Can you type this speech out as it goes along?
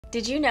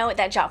Did you know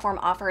that Jotform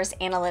offers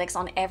analytics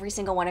on every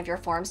single one of your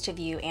forms to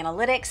view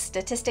analytics,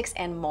 statistics,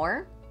 and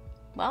more?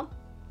 Well,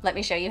 let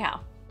me show you how.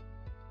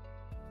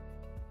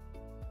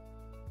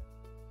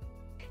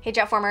 Hey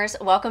Jotformers,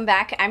 welcome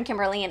back. I'm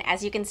Kimberly, and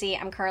as you can see,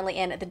 I'm currently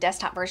in the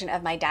desktop version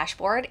of my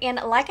dashboard. And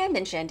like I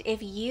mentioned,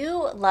 if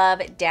you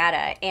love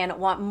data and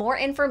want more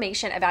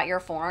information about your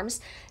forms,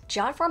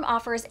 Jotform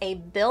offers a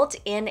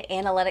built-in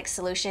analytics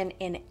solution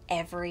in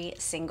every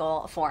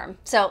single form.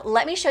 So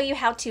let me show you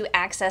how to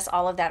access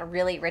all of that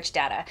really rich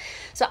data.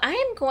 So I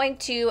am going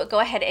to go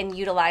ahead and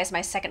utilize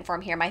my second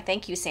form here, my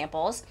thank you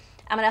samples.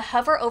 I'm going to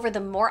hover over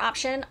the More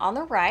option on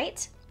the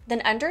right.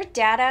 Then under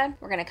Data,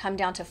 we're going to come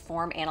down to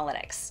Form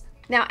Analytics.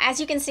 Now, as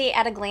you can see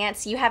at a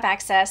glance, you have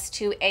access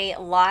to a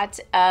lot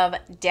of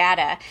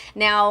data.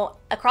 Now,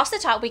 across the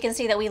top, we can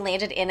see that we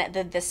landed in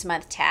the This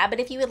Month tab, but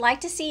if you would like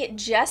to see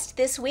just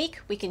this week,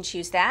 we can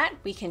choose that.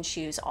 We can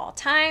choose all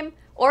time,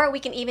 or we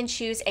can even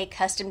choose a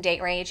custom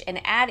date range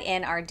and add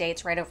in our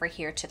dates right over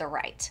here to the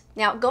right.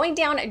 Now, going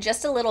down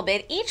just a little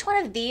bit, each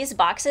one of these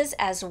boxes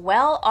as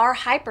well are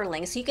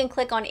hyperlinks. So you can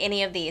click on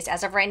any of these.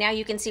 As of right now,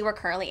 you can see we're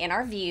currently in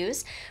our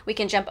views. We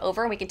can jump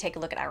over and we can take a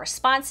look at our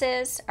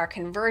responses, our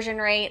conversion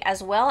rate,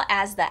 as well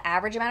as the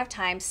average amount of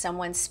time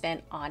someone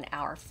spent on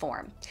our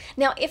form.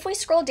 Now, if we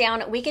scroll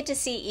down, we get to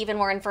see even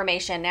more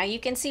information. Now, you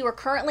can see we're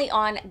currently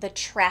on the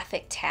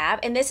traffic tab,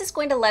 and this is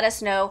going to let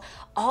us know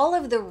all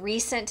of the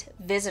recent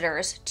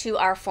visitors to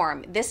our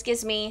form. This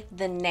gives me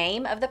the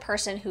name of the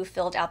person who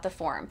filled out the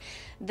form.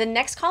 The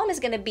next column is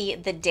going to be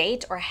the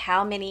date, or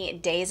how many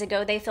days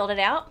ago they filled it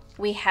out.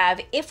 We have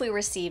if we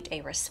received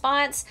a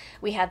response,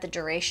 we have the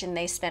duration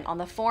they spent on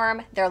the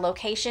form, their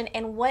location,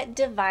 and what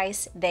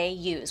device they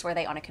use. Were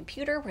they on a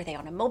computer? Were they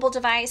on a mobile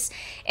device?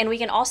 And we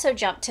can also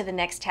jump to the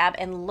next tab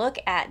and look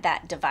at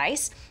that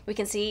device. We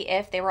can see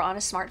if they were on a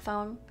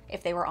smartphone,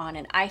 if they were on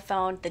an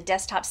iPhone, the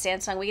desktop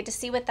Samsung. We get to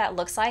see what that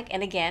looks like,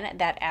 and again,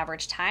 that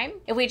average time.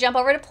 If we jump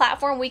over to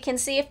platform, we can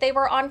see if they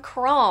were on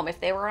Chrome,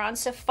 if they were on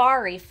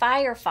Safari,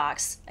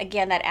 Firefox,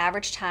 again, that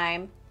average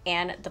time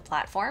and the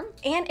platform.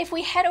 And if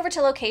we head over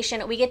to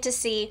location, we get to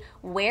see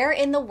where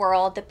in the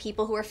world the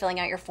people who are filling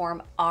out your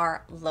form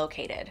are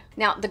located.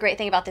 Now, the great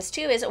thing about this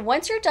too is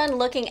once you're done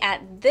looking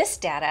at this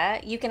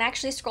data, you can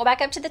actually scroll back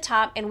up to the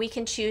top and we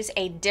can choose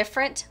a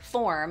different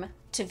form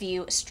to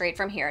view straight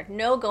from here.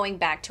 No going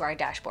back to our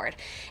dashboard.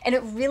 And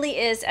it really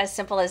is as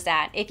simple as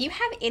that. If you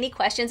have any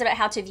questions about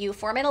how to view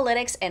form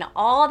analytics and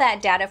all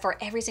that data for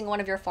every single one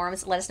of your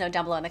forms, let us know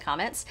down below in the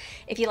comments.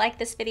 If you like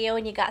this video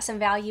and you got some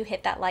value,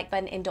 hit that like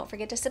button and don't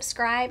forget to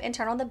subscribe and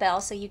turn on the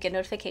bell so you get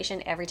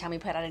notification every time we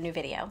put out a new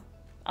video.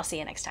 I'll see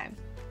you next time.